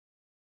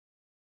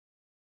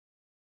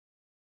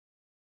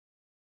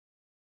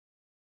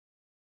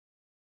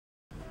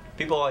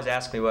People always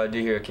ask me what I do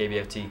here at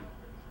KBFT.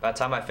 By the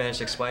time I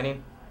finish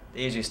explaining,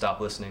 they usually stop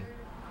listening.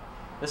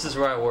 This is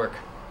where I work.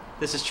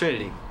 This is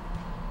Trinity.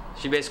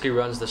 She basically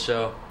runs the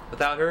show.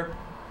 Without her,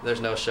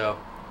 there's no show.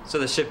 So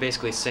the ship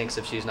basically sinks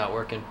if she's not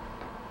working.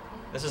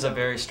 This is a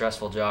very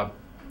stressful job.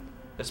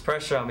 There's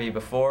pressure on me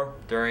before,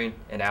 during,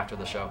 and after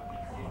the show.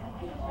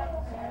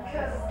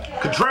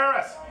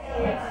 Contreras!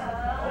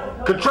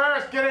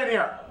 Contreras, get in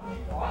here!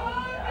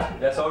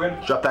 Yes,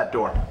 Hogan? Shut that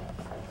door.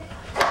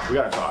 We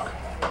gotta talk.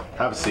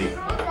 Have a seat.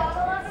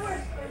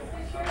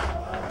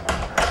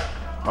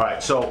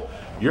 Alright, so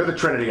you're the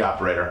Trinity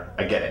operator.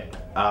 I get it.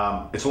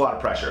 It's a lot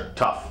of pressure.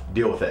 Tough.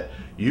 Deal with it.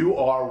 You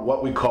are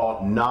what we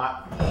call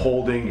not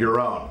holding your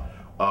own,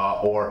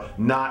 or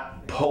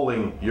not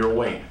pulling your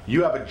weight.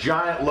 You have a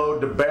giant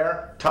load to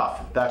bear.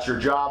 Tough. That's your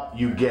job.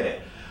 You get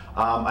it.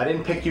 I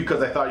didn't pick you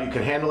because I thought you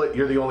could handle it.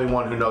 You're the only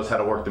one who knows how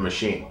to work the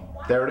machine.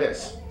 There it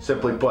is,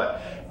 simply put.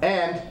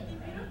 And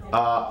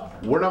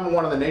we're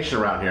 #1 in the nation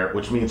around here,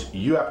 which means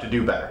you have to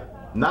do better.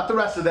 Not the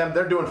rest of them,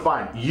 they're doing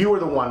fine. You are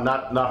the one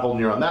not holding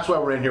your own. That's why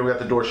we're in here. We got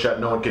the door shut,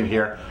 no one can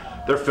hear.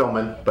 They're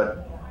filming,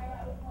 but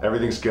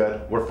everything's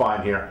good. We're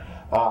fine here.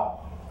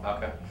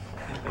 Okay.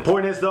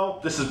 Point is though,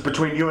 this is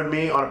between you and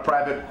me on a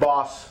private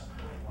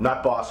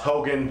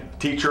Hogan,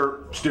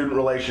 teacher-student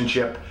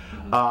relationship.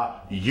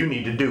 You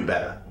need to do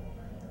better.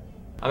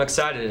 I'm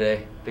excited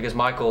today because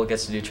Michael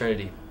gets to do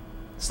Trinity.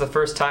 It's the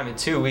first time in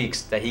 2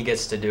 weeks that he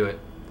gets to do it.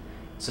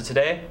 So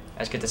today, I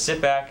just get to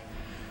sit back,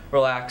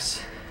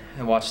 relax,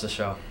 and watch the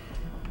show.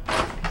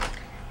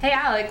 Hey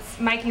Alex,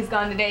 Mikey's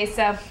gone today,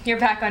 so you're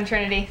back on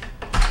Trinity.